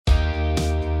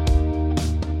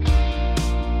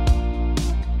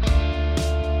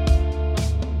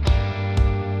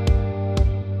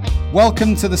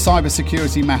Welcome to the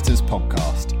Cybersecurity Matters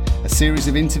podcast, a series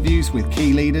of interviews with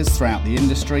key leaders throughout the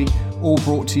industry, all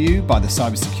brought to you by the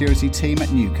cybersecurity team at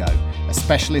Nuco, a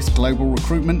specialist global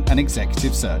recruitment and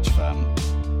executive search firm.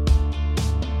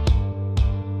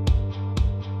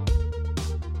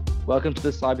 Welcome to the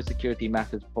Cybersecurity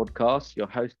Matters podcast. Your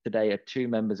hosts today are two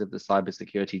members of the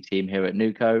cybersecurity team here at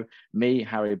Nuco, me,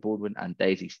 Harry Baldwin, and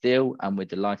Daisy Steele, and we're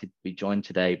delighted to be joined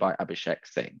today by Abhishek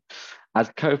Singh. As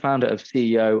co-founder of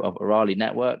CEO of Araali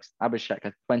Networks, Abhishek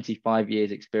has 25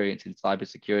 years experience in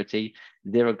cybersecurity,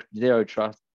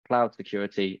 ZeroTrust, cloud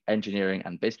security, engineering,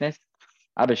 and business.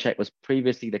 Abhishek was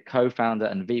previously the co-founder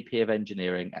and VP of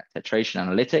engineering at Tetration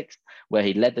Analytics, where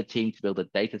he led the team to build a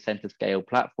data center scale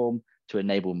platform to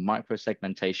enable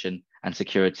microsegmentation and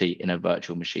security in a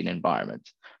virtual machine environment.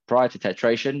 Prior to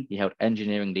Tetration, he held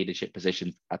engineering leadership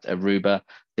positions at Aruba,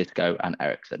 Cisco, and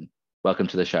Ericsson. Welcome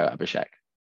to the show, Abhishek.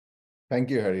 Thank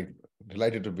you, Harry.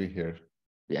 Delighted to be here.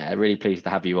 Yeah, really pleased to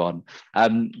have you on.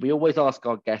 We always ask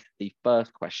our guests the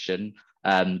first question,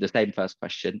 the same first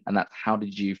question, and that's how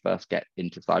did you first get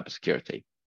into cybersecurity?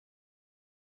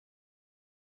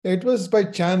 It was by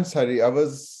chance, Harry. I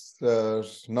was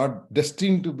not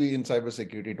destined to be in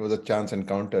cybersecurity. It was a chance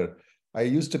encounter. I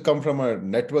used to come from a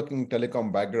networking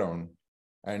telecom background,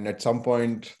 and at some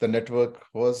point, the network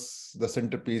was the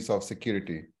centerpiece of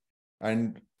security.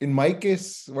 And in my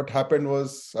case, what happened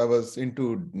was I was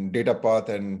into data path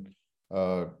and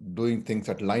doing things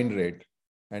at line rate.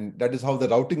 And that is how the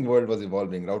routing world was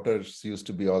evolving. Routers used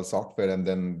to be all software, and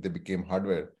then they became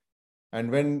hardware. And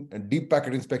when deep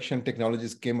packet inspection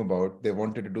technologies came about, they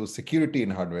wanted to do security in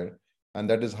hardware. And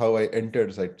that is how I entered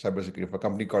cybersecurity for a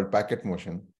company called Packet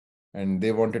Motion. And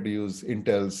they wanted to use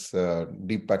Intel's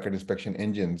deep packet inspection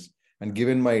engines. And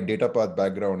given my data path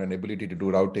background and ability to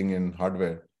do routing in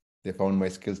hardware, they found my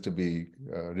skills to be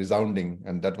resounding.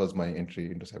 And that was my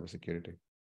entry into cybersecurity.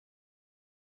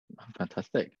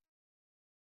 Fantastic.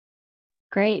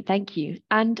 Great, thank you.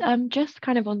 And just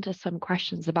kind of onto some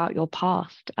questions about your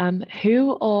past.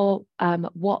 Who or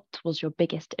what was your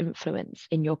biggest influence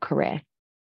in your career?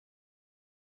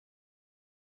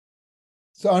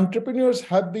 So entrepreneurs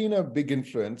have been a big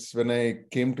influence. When I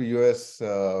came to US,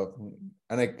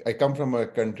 and I come from a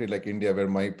country like India where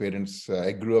my parents,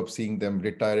 I grew up seeing them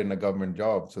retire in a government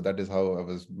job. So that is how I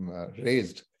was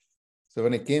raised. So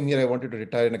when I came here, I wanted to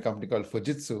retire in a company called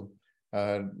Fujitsu.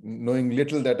 Knowing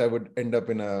little that I would end up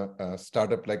in a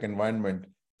startup-like environment.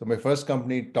 So my first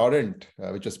company, Torrent,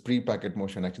 which was pre-Packet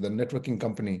Motion, actually the networking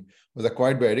company, was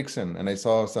acquired by Ericsson, and I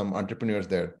saw some entrepreneurs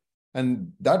there.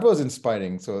 And that was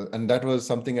inspiring. And that was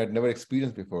something I'd never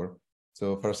experienced before.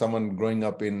 So for someone growing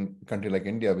up in a country like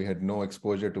India, we had no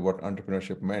exposure to what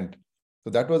entrepreneurship meant. So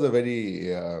that was a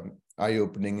very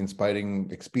eye-opening, inspiring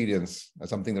experience,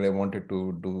 something that I wanted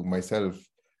to do myself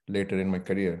later in my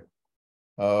career.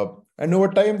 And over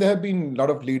time, there have been a lot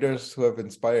of leaders who have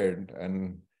inspired,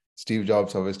 and Steve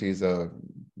Jobs obviously is a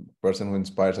person who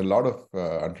inspires a lot of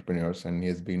entrepreneurs, and he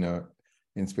has been an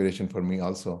inspiration for me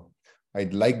also. I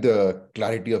like the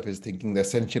clarity of his thinking, the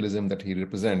essentialism that he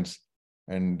represents,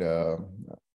 and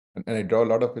I draw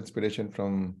a lot of inspiration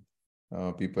from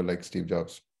people like Steve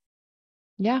Jobs.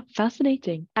 Yeah,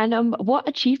 fascinating. And what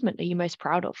achievement are you most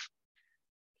proud of?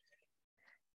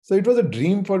 So it was a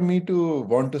dream for me to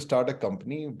want to start a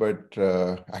company, but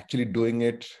actually doing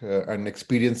it and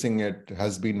experiencing it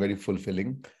has been very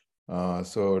fulfilling.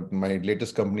 So my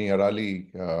latest company,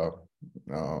 Araali,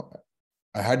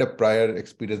 I had a prior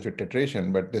experience with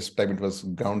Tetration, but this time it was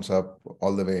grounds up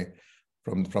all the way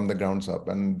from the grounds up.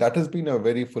 And that has been a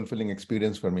very fulfilling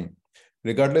experience for me.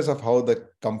 Regardless of how the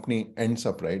company ends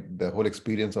up, right? The whole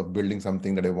experience of building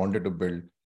something that I wanted to build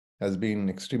has been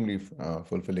extremely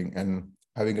fulfilling. And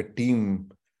having a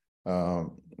team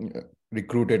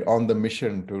recruited on the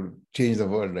mission to change the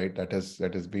world, right? That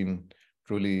has been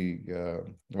truly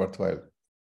worthwhile.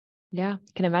 Yeah,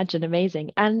 can imagine.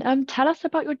 Amazing. And tell us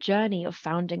about your journey of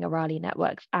founding Araali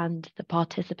Networks and the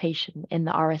participation in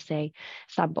the RSA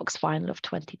Sandbox final of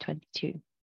 2022.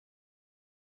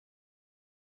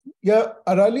 Yeah,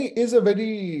 Araali is a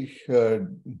very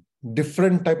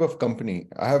different type of company.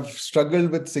 I have struggled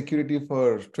with security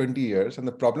for 20 years, and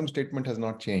the problem statement has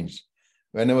not changed.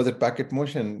 When I was at Packet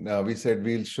Motion, we said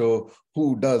we'll show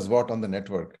who does what on the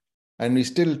network, and we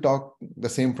still talk the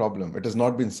same problem. It has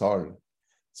not been solved.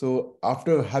 So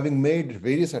after having made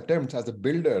various attempts as a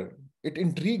builder, it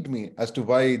intrigued me as to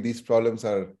why these problems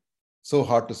are so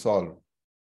hard to solve.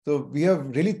 So we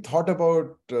have really thought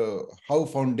about how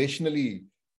foundationally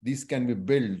these can be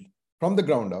built from the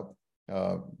ground up.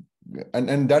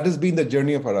 And that has been the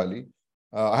journey of Araali.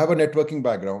 I have a networking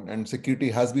background, and security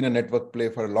has been a network play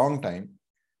for a long time.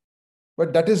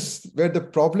 But that is where the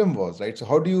problem was, right? So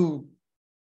how do you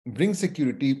bring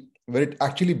security where it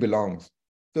actually belongs?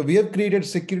 So we have created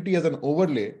security as an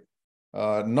overlay,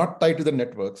 not tied to the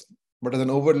networks, but as an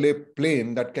overlay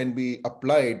plane that can be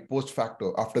applied post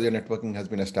facto after the networking has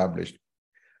been established.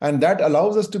 And that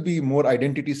allows us to be more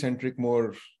identity-centric,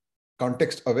 more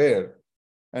context-aware,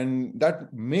 and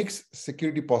that makes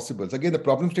security possible. So again, the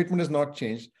problem statement has not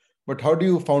changed, but how do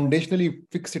you foundationally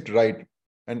fix it right?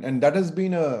 And that has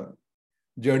been a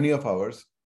journey of ours.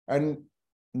 And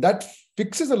that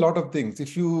fixes a lot of things.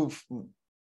 If you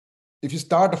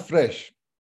start afresh,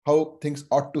 how things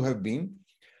ought to have been,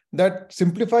 that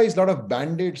simplifies a lot of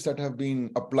band-aids that have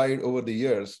been applied over the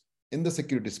years in the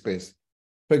security space.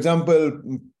 For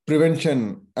example,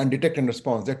 prevention and detect and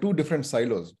response, they're two different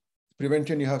silos.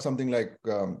 Prevention, you have something like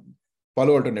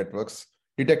Palo Alto Networks.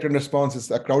 Detect and response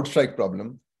is a CrowdStrike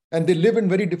problem. And they live in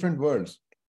very different worlds.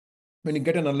 When you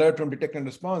get an alert from detect and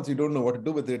response, you don't know what to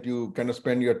do with it. You kind of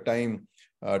spend your time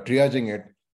triaging it,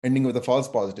 ending with a false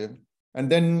positive. And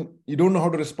then you don't know how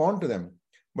to respond to them.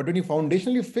 But when you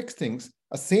foundationally fix things,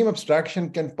 a same abstraction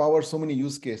can power so many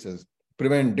use cases,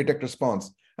 prevent, detect,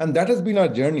 response. And that has been our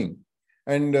journey.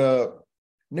 And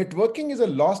networking is a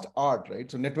lost art, right?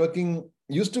 So networking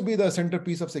used to be the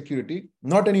centerpiece of security,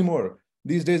 not anymore.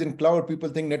 These days in cloud, people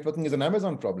think networking is an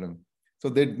Amazon problem. So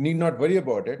they need not worry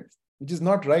about it, which is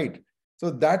not right. So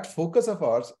that focus of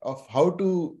ours of how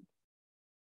to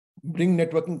bring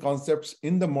networking concepts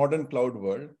in the modern cloud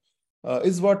world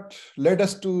is what led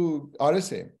us to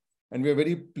RSA. And we're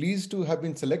very pleased to have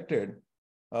been selected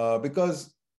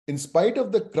because in spite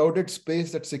of the crowded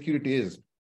space that security is,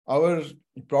 our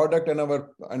product and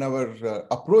our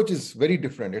approach is very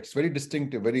different. It's very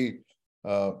distinctive,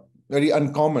 very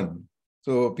uncommon.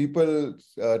 So people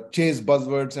chase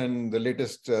buzzwords and the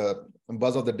latest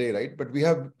buzz of the day, right? But we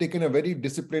have taken a very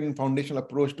disciplined foundational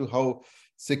approach to how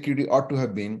security ought to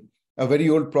have been. A very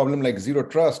old problem like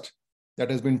ZeroTrust that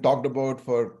has been talked about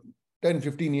for 10,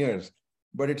 15 years,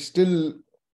 but it still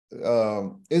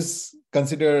is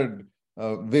considered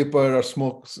vapor or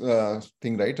smoke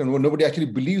thing, right? And nobody actually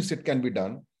believes it can be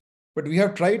done. But we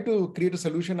have tried to create a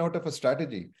solution out of a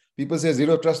strategy. People say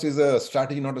zero trust is a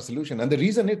strategy, not a solution. And the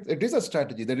reason it is a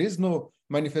strategy, there is no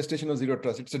manifestation of zero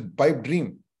trust. It's a pipe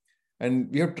dream. And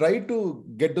we have tried to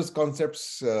get those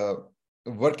concepts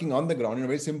working on the ground in a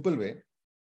very simple way.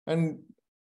 And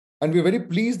we're very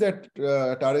pleased that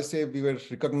at RSA, we were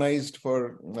recognized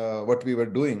for what we were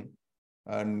doing.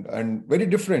 And very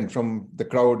different from the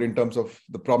crowd in terms of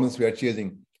the problems we are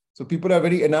chasing. So people are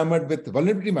very enamored with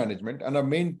vulnerability management. And our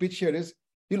main pitch here is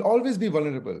you'll always be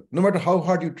vulnerable. No matter how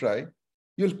hard you try,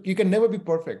 you can never be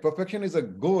perfect. Perfection is a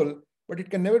goal, but it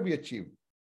can never be achieved.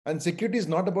 And security is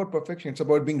not about perfection. It's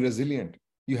about being resilient.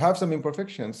 You have some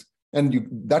imperfections and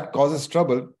that causes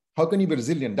trouble. How can you be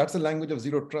resilient? That's the language of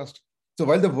zero trust. So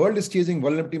while the world is chasing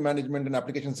vulnerability management and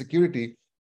application security,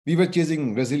 we were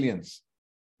chasing resilience.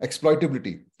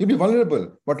 Exploitability. You'll be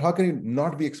vulnerable, but how can you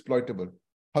not be exploitable?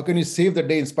 How can you save the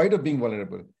day in spite of being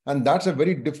vulnerable? And that's a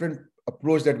very different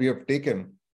approach that we have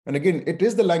taken. And again, it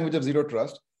is the language of zero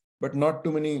trust, but not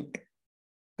too many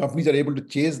companies are able to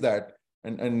chase that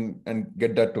and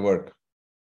get that to work.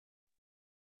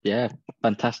 Yeah,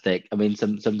 fantastic. I mean,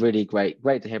 some really great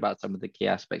to hear about some of the key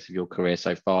aspects of your career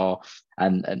so far,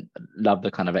 and love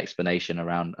the kind of explanation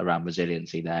around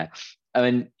resiliency there. I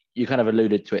mean, you kind of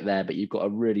alluded to it there, but you've got a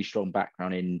really strong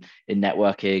background in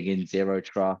networking, in zero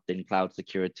trust, in cloud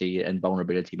security, and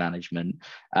vulnerability management.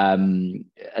 And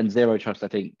zero trust, I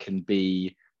think, can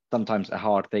be sometimes a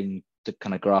hard thing to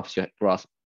kind of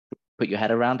put your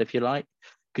head around, if you like.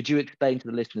 Could you explain to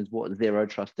the listeners what zero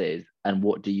trust is, and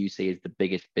what do you see as the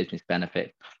biggest business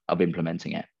benefit of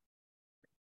implementing it?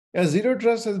 Yeah, zero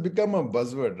trust has become a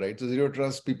buzzword, right? So zero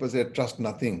trust, people say trust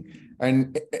nothing.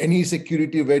 And any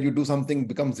security where you do something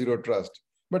becomes zero trust.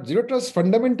 But zero trust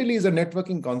fundamentally is a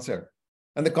networking concept.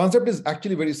 And the concept is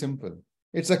actually very simple.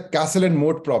 It's a castle and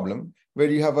moat problem where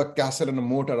you have a castle and a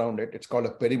moat around it. It's called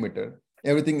a perimeter.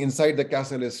 Everything inside the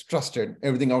castle is trusted.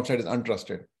 Everything outside is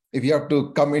untrusted. If you have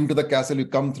to come into the castle, you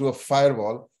come through a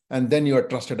firewall and then you are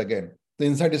trusted again. The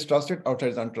inside is trusted,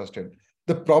 outside is untrusted.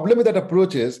 The problem with that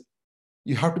approach is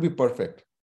you have to be perfect.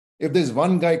 If there's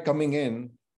one guy coming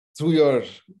in through your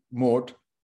moat,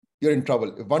 you're in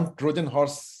trouble. If one Trojan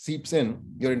horse seeps in,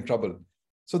 you're in trouble.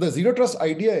 So the zero trust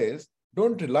idea is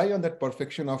don't rely on that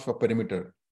perfection of a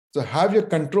perimeter. So have your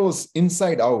controls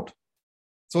inside out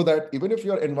so that even if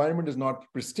your environment is not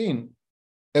pristine,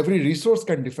 every resource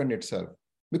can defend itself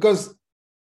because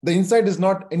the inside is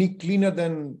not any cleaner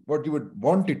than what you would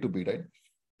want it to be, right?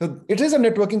 So it is a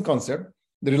networking concept.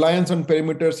 The reliance on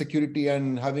perimeter security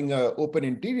and having an open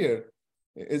interior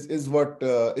is what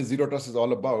is Zero Trust is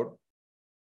all about.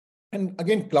 And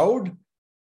again,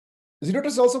 Zero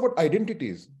Trust is also about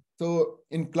identities. So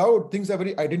in cloud, things are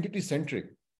very identity centric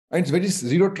and it's very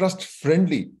Zero Trust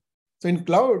friendly. So in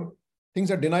cloud,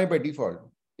 things are denied by default.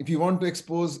 If you want to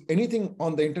expose anything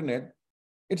on the internet,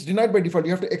 it's denied by default.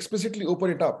 You have to explicitly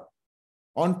open it up.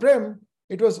 On-prem,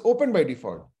 it was open by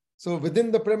default. So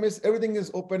within the premise, everything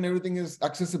is open, everything is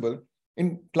accessible.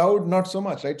 In cloud, not so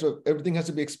much, right? So everything has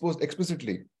to be exposed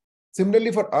explicitly.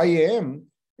 Similarly, for IAM,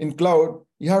 in cloud,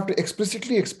 you have to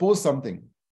explicitly expose something.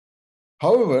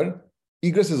 However,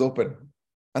 egress is open.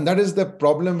 And that is the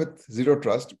problem with Zero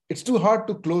Trust. It's too hard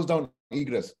to close down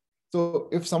egress. So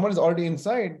if someone is already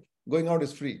inside, going out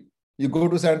is free. You go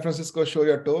to San Francisco, show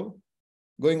your toll,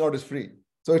 going out is free.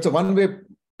 So it's a one-way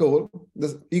toll.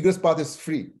 The egress path is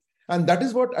free. And that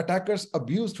is what attackers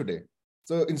abuse today.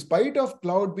 So in spite of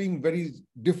cloud being very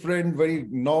different, very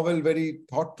novel, very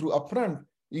thought through upfront,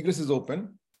 egress is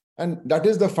open. And that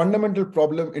is the fundamental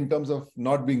problem in terms of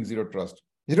not being Zero Trust.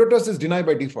 Zero Trust is denied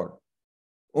by default.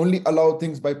 Only allow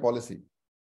things by policy,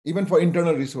 even for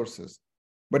internal resources.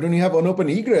 But when you have an open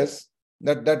egress,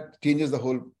 that changes the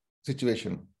whole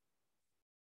situation.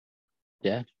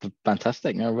 Yeah,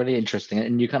 fantastic. No, really interesting.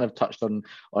 And you kind of touched on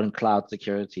cloud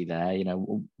security there.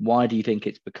 Why do you think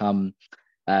it's become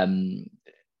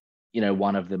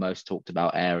one of the most talked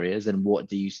about areas, and what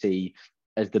do you see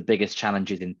as the biggest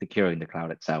challenges in securing the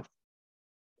cloud itself?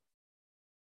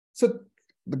 So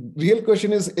the real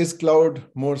question is cloud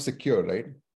more secure, right?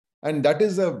 And that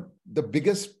is the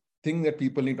biggest thing that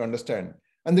people need to understand.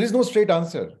 And there is no straight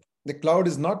answer. The cloud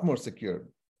is not more secure.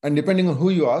 And depending on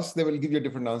who you ask, they will give you a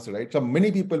different answer, right? So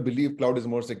many people believe cloud is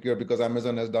more secure because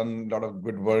Amazon has done a lot of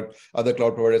good work. Other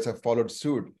cloud providers have followed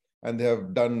suit and they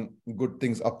have done good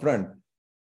things upfront.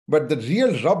 But the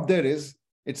real rub there is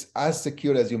it's as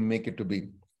secure as you make it to be,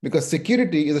 because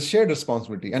security is a shared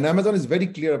responsibility. And Amazon is very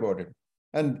clear about it.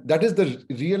 And that is the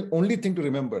real only thing to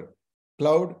remember.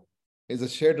 Cloud is a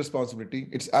shared responsibility.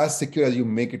 It's as secure as you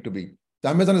make it to be. So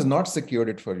Amazon has not secured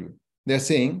it for you. They're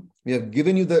saying, we have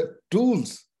given you the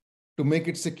tools to make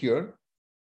it secure,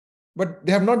 but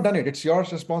they have not done it. It's your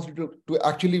responsibility to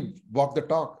actually walk the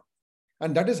talk.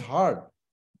 And that is hard.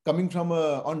 Coming from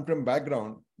an on-prem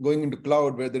background, going into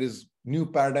cloud where there is new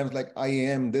paradigms like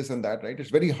IAM, this and that, right? It's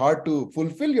very hard to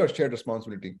fulfill your shared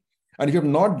responsibility. And if you have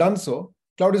not done so,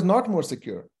 cloud is not more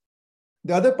secure.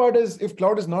 The other part is if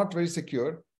cloud is not very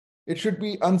secure, it should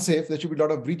be unsafe. There should be a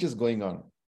lot of breaches going on.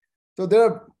 So there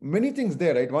are many things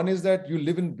there, right? One is that you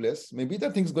live in bliss. Maybe there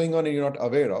are things going on and you're not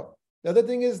aware of. The other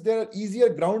thing is there are easier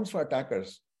grounds for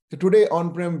attackers. So today,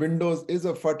 on-prem Windows is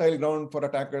a fertile ground for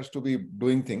attackers to be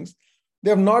doing things. They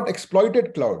have not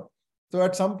exploited cloud. So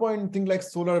at some point, things like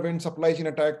SolarWinds supply chain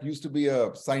attack used to be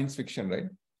a science fiction, right?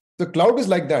 The cloud is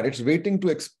like that. It's waiting to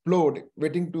explode,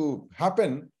 waiting to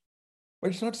happen,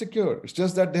 but it's not secure. It's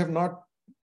just that they have not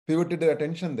pivoted their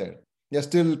attention there. They're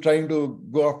still trying to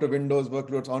go after Windows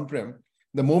workloads on-prem.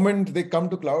 The moment they come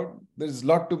to cloud, there's a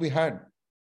lot to be had.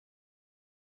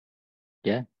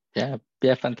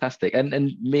 Yeah, fantastic. And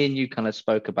me and you kind of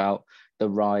spoke about the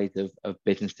rise of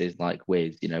businesses like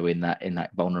Wiz, in that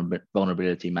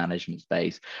vulnerability management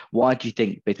space. Why do you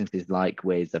think businesses like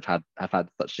Wiz have had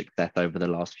such success over the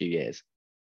last few years?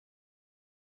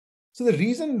 So the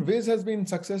reason Wiz has been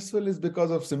successful is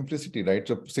because of simplicity, right?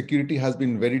 So security has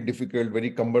been very difficult, very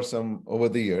cumbersome over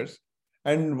the years.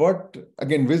 And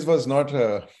Wiz was not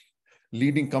a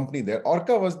leading company there.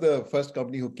 Orca was the first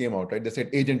company who came out, right? They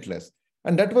said agentless.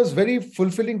 And that was very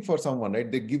fulfilling for someone,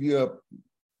 right? They give you a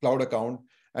cloud account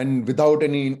and without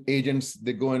any agents,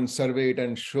 they go and survey it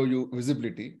and show you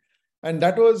visibility. And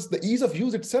that was the ease of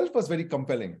use itself was very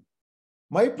compelling.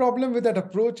 My problem with that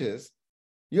approach is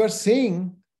you are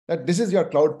saying that this is your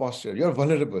cloud posture. You're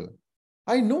vulnerable.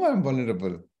 I know I'm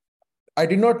vulnerable. I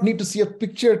did not need to see a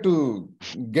picture to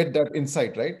get that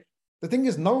insight, right? The thing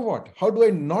is, now what? How do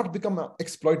I not become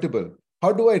exploitable?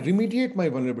 How do I remediate my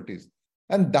vulnerabilities?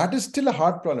 And that is still a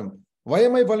hard problem. Why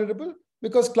am I vulnerable?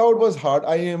 Because cloud was hard.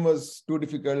 IAM was too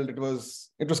difficult. It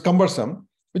was cumbersome,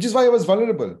 which is why I was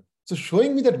vulnerable. So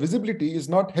showing me that visibility is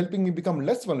not helping me become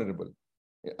less vulnerable.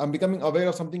 I'm becoming aware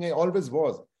of something I always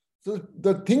was. So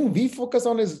the thing we focus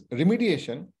on is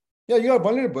remediation. Yeah, you are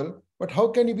vulnerable, but how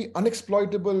can you be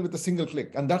unexploitable with a single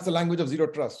click? And that's the language of Zero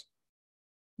Trust.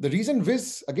 The reason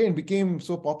Wiz, again, became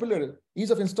so popular,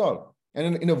 ease of install.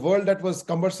 And in a world that was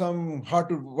cumbersome, hard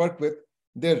to work with,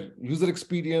 their user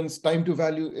experience, time to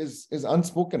value is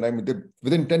unspoken. I mean,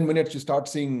 within 10 minutes, you start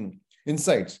seeing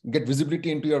insights, get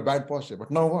visibility into your bad posture.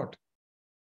 But now what?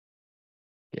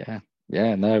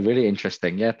 Yeah, no, really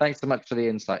interesting. Yeah, thanks so much for the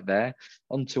insight there.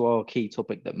 On to our key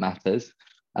topic that matters,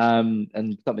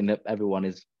 and something that everyone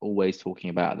is always talking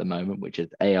about at the moment, which is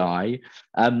AI.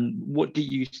 What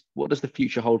does the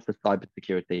future hold for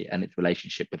cybersecurity and its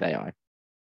relationship with AI?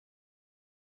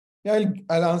 Yeah,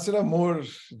 I'll answer a more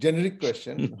generic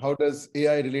question. How does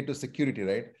AI relate to security,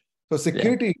 right? So Yeah,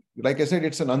 security, like I said,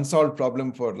 it's an unsolved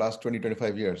problem for last 20,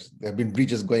 25 years. There have been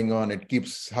breaches going on. It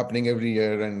keeps happening every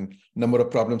year and number of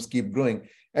problems keep growing.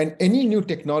 And any new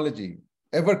technology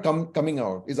ever coming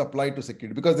out is applied to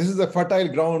security because this is a fertile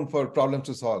ground for problems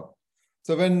to solve.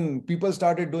 So when people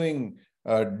started doing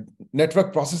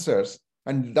network processors,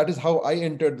 and that is how I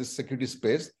entered this security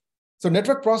space. So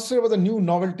network processor was a new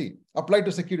novelty applied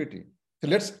to security. So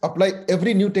let's apply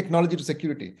every new technology to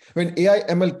security. When AI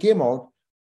ML came out,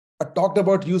 I talked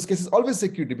about use cases, always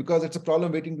security, because it's a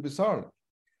problem waiting to be solved.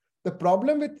 The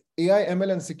problem with AI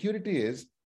ML and security is,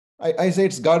 I say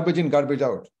it's garbage in, garbage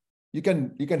out. You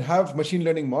can have machine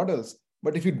learning models,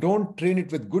 but if you don't train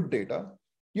it with good data,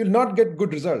 you'll not get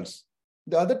good results.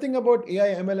 The other thing about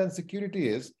AI ML and security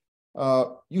is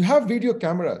you have video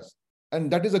cameras, and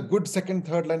that is a good second,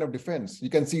 third line of defense. You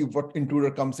can see what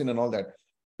intruder comes in and all that.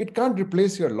 It can't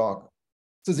replace your lock.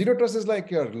 So zero trust is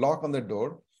like your lock on the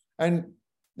door, and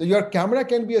your camera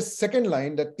can be a second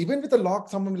line that even with a lock,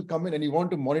 someone will come in and you want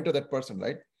to monitor that person,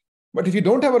 right? But if you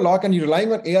don't have a lock and you're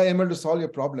relying on AI ML to solve your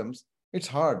problems, it's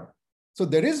hard. So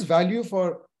there is value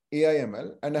for AI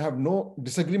ML, and I have no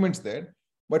disagreements there,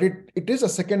 but it is a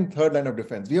second, third line of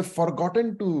defense. We have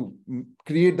forgotten to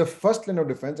create the first line of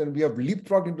defense, and we have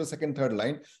leapfrogged into the second, third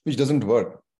line, which doesn't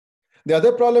work. The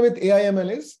other problem with AI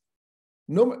ML is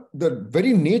the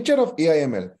very nature of AI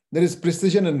ML, there is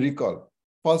precision and recall,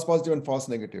 false positive and false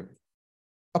negative.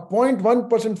 A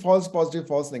 0.1% false positive,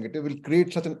 false negative will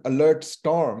create such an alert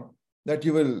storm that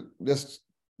you will just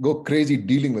go crazy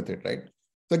dealing with it, right?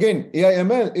 So again, AI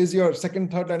ML is your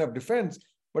second, third line of defense,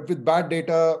 but with bad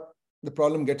data, the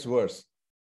problem gets worse.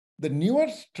 The newer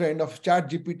trend of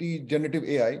ChatGPT, generative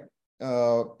AI,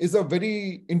 is a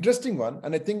very interesting one.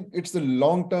 And I think it's the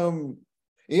long-term.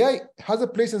 AI has a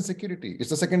place in security.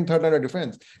 It's the second, third line of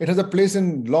defense. It has a place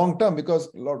in long term because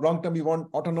long term, we want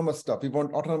autonomous stuff. We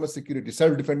want autonomous security,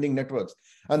 self-defending networks.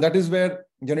 And that is where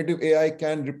generative AI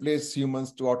can replace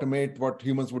humans to automate what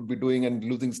humans would be doing and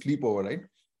losing sleep over, right?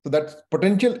 So that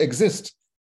potential exists.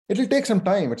 It will take some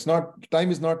time.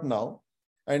 Time is not now.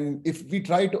 And if we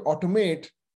try to automate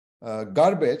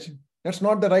garbage, that's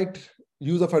not the right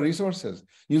use of our resources.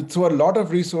 You throw a lot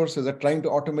of resources at trying to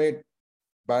automate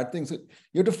bad things. So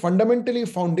you have to fundamentally,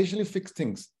 foundationally fix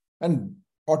things. And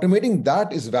automating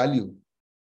that is value.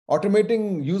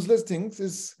 Automating useless things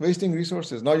is wasting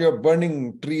resources. Now you're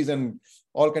burning trees and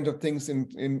all kinds of things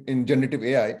in generative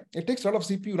AI. It takes a lot of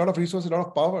CPU, a lot of resources, a lot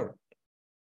of power.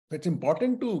 It's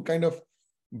important to kind of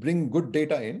bring good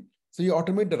data in, so you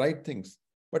automate the right things.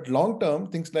 But long-term,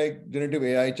 things like generative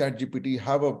AI, ChatGPT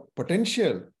have a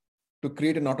potential to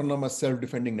create an autonomous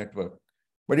self-defending network.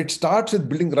 But it starts with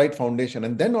building the right foundation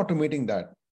and then automating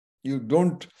that. You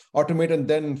don't automate and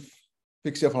then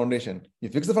fix your foundation. You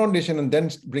fix the foundation and then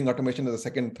bring automation as a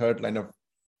second, third line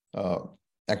of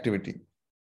activity.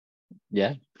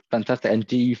 Yeah, fantastic. And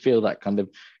do you feel that kind of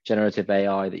generative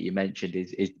AI that you mentioned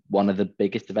is one of the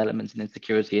biggest developments in the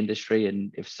security industry?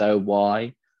 And if so,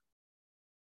 why?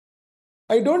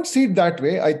 I don't see it that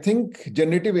way. I think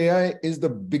generative AI is the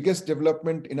biggest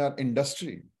development in our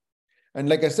industry. And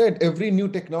like I said, every new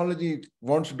technology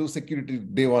wants to do security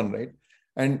day one, right?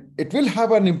 And it will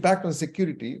have an impact on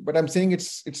security, but I'm saying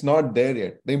it's not there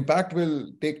yet. The impact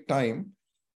will take time.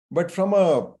 But from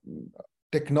a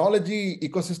technology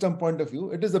ecosystem point of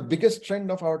view, it is the biggest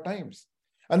trend of our times.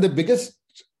 And the biggest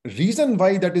reason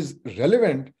why that is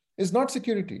relevant is not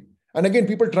security. And again,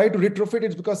 people try to retrofit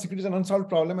it because security is an unsolved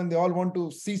problem and they all want to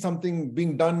see something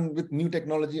being done with new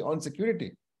technology on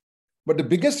security. But the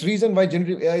biggest reason why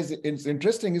generative AI is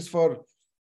interesting is for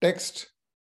text,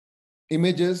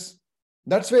 images.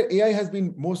 That's where AI has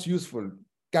been most useful,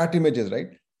 cat images, right?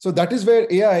 So that is where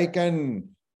AI can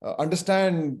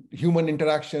understand human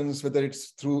interactions, whether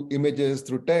it's through images,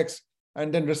 through text,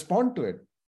 and then respond to it.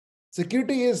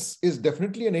 Security is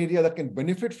definitely an area that can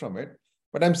benefit from it.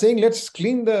 But I'm saying let's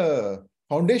clean the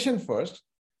foundation first.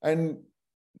 And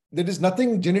there is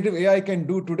nothing generative AI can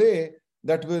do today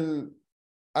that will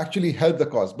actually help the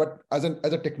cause. But as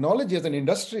a technology, as an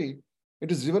industry,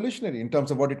 it is revolutionary in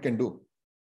terms of what it can do.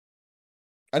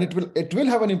 And it will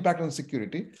have an impact on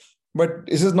security. But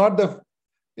this is not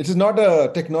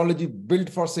a technology built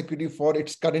for security for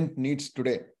its current needs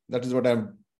today. That is what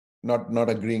I'm not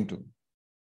agreeing to.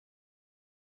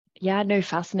 Yeah, no,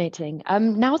 fascinating.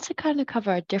 Now to kind of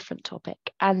cover a different topic,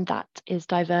 and that is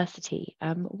diversity.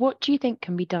 What do you think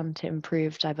can be done to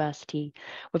improve diversity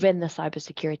within the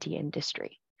cybersecurity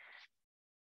industry?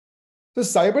 The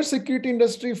cybersecurity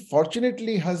industry,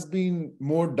 fortunately, has been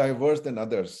more diverse than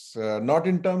others, not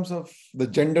in terms of the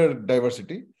gender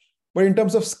diversity, but in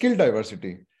terms of skill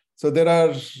diversity. So there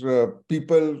are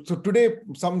people. So today,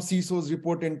 some CISOs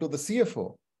report into the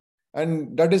CFO,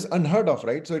 and that is unheard of,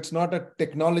 right? So it's not a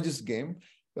technologist game.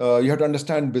 You have to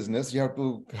understand business. You have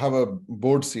to have a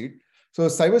board seat. So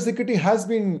cybersecurity has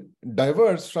been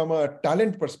diverse from a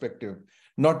talent perspective.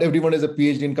 Not everyone is a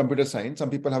PhD in computer science. Some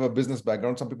people have a business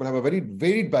background. Some people have a very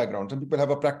varied background. Some people have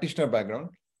a practitioner background.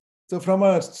 So from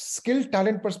a skill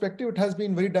talent perspective, it has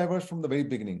been very diverse from the very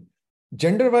beginning.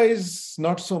 Gender-wise,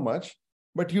 not so much,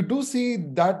 but you do see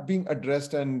that being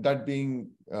addressed and that being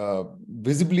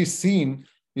visibly seen.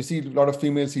 You see a lot of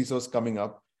female CISOs coming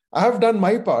up. I have done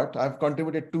my part. I've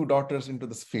contributed 2 daughters into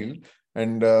this field,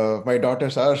 and my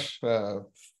daughters are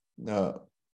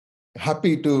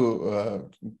happy to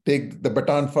take the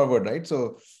baton forward, right?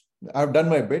 So I've done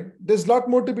my bit. There's a lot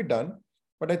more to be done,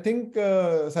 but I think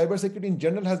cybersecurity in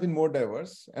general has been more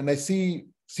diverse, and I see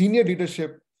senior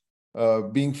leadership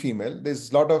being female.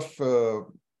 There's a lot of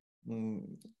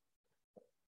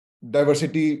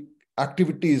diversity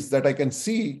activities that I can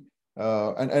see,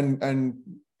 and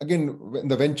again, in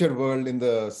the venture world, in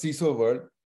the CISO world,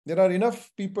 there are enough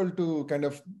people to kind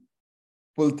of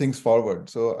pull things forward.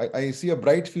 So I see a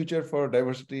bright future for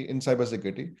diversity in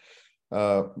cybersecurity,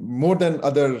 more than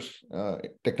other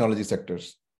technology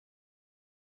sectors.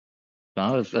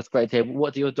 No, that's great to hear.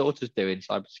 What do your daughters do in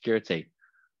cybersecurity?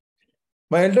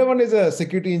 My elder one is a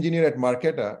security engineer at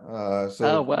Marketa.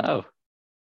 Oh, wow.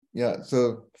 Yeah.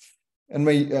 So, and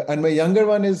my younger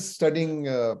one is studying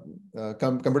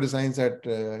computer science at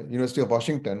University of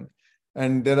Washington,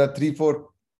 and there are 3-4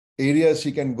 areas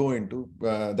she can go into.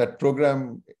 That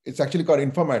program, it's actually called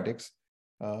informatics.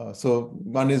 So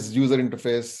one is user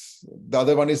interface, the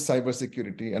other one is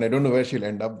cybersecurity, and I don't know where she'll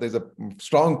end up. There's a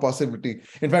strong possibility.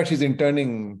 In fact, she's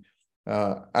interning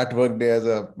at Workday as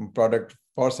a product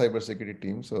for cybersecurity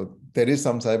team. So there is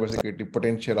some cybersecurity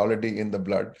potential already in the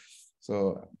blood.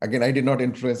 So again, I did not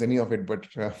influence any of it, but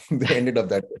they ended up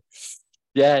that way.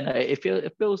 Yeah, no, it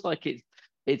feels like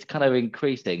it's kind of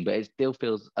increasing, but it still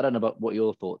feels, I don't know about what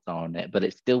your thoughts are on it, but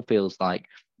it still feels like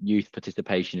youth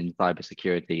participation in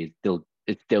cybersecurity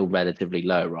is still relatively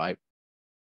low, right?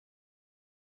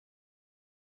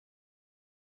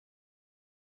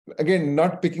 Again,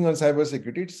 not picking on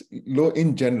cybersecurity, it's low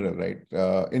in general, right?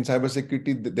 In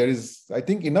cybersecurity, there is, I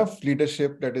think, enough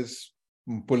leadership that is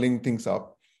pulling things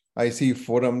up. I see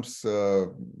forums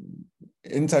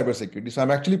in cybersecurity, so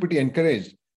I'm actually pretty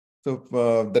encouraged. So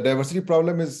the diversity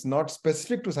problem is not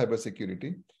specific to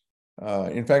cybersecurity.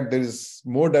 In fact, there is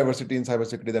more diversity in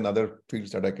cybersecurity than other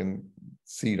fields that I can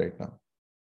see right now.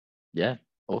 Yeah,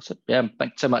 awesome. Yeah,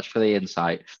 thanks so much for the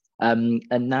insight. And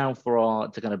now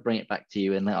to kind of bring it back to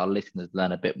you and let our listeners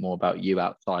learn a bit more about you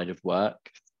outside of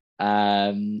work.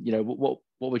 What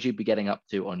would you be getting up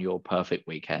to on your perfect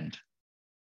weekend?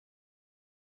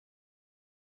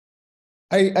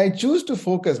 I choose to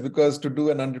focus because to do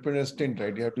an entrepreneur stint,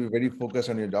 right, you have to be very focused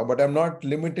on your job, but I'm not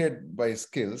limited by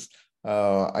skills.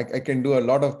 I can do a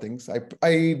lot of things.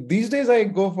 These days I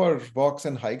go for walks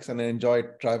and hikes, and I enjoy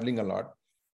traveling a lot.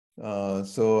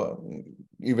 So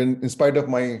even in spite of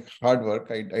my hard work,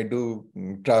 I do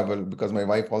travel because my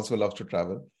wife also loves to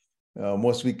travel.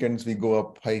 Most weekends we go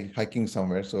up hiking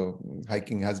somewhere. So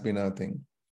hiking has been a thing.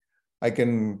 I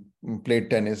can play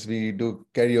tennis. We do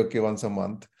karaoke once a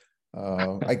month.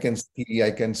 I can ski,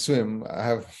 I can swim. I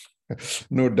have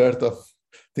no dearth of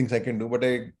things I can do, but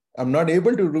I'm not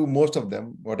able to do most of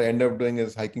them. What I end up doing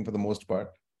is hiking for the most part.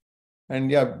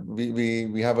 And yeah,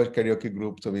 we have a karaoke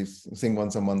group, so we sing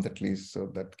once a month at least. So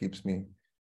that keeps me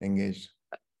engaged.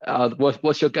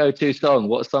 What's your go-to song?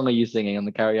 What song are you singing on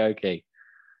the karaoke?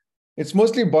 It's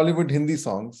mostly Bollywood Hindi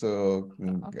songs. So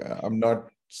I'm not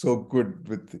so good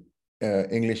with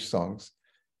English songs.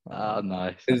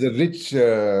 Nice. There's a rich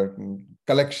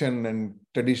collection and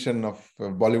tradition of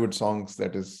Bollywood songs.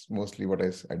 That is mostly what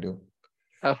I do.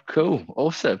 Oh, cool.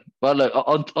 Awesome. Well, look,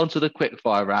 on to the quick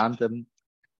fire round.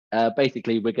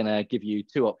 Basically, we're going to give you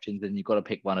 2 options and you've got to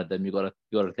pick one of them. You've got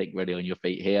to think really on your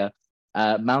feet here.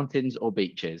 Mountains or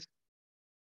beaches?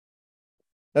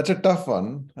 That's a tough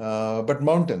one, but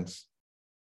mountains.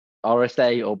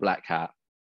 RSA or Black Hat?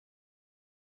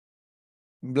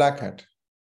 Black Hat.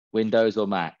 Windows or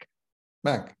Mac?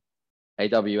 Mac.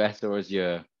 AWS or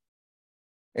Azure?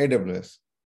 AWS.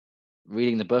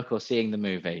 Reading the book or seeing the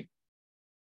movie?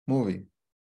 Movie.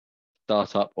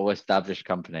 startup, or established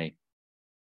company?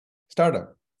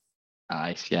 Startup.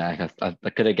 Nice. Yeah, I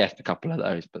could have guessed a couple of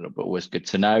those, but always good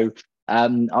to know.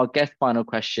 Our guest final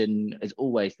question is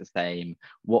always the same.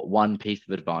 What one piece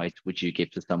of advice would you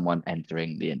give to someone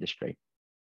entering the industry?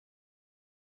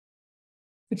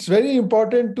 It's very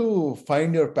important to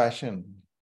find your passion.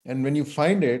 And when you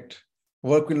find it,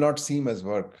 work will not seem as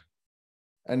work.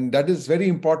 And that is very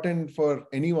important for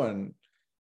anyone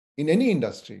in any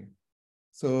industry.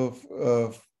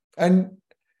 So, and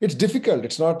it's difficult.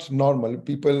 It's not normal.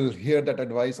 People hear that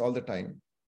advice all the time.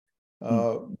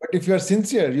 But if you are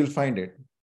sincere, you'll find it.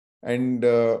 And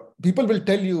people will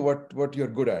tell you what you're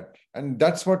good at. And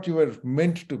that's what you were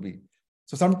meant to be.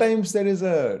 So sometimes there is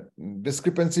a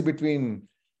discrepancy between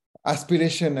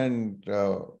aspiration and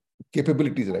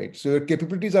capabilities, right? So your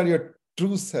capabilities are your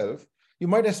true self. You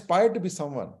might aspire to be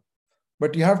someone,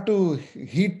 but you have to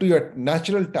heed to your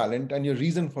natural talent and your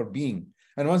reason for being.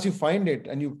 And once you find it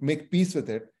and you make peace with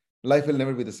it, life will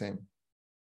never be the same.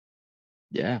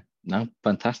 Yeah, no,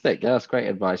 fantastic. Yeah, that's great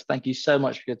advice. Thank you so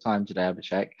much for your time today,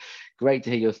 Abhishek. Great to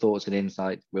hear your thoughts and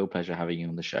insights. Real pleasure having you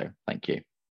on the show. Thank you.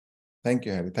 Thank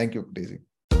you, Harry. Thank you, Daisy.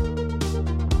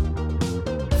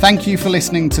 Thank you for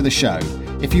listening to the show.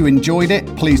 If you enjoyed it,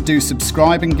 please do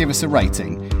subscribe and give us a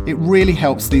rating. It really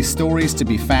helps these stories to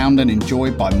be found and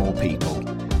enjoyed by more people.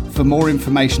 For more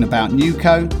information about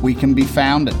Nuco, we can be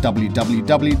found at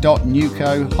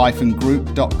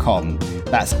www.nuco-group.com.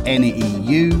 That's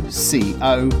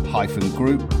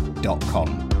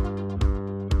neuco-group.com.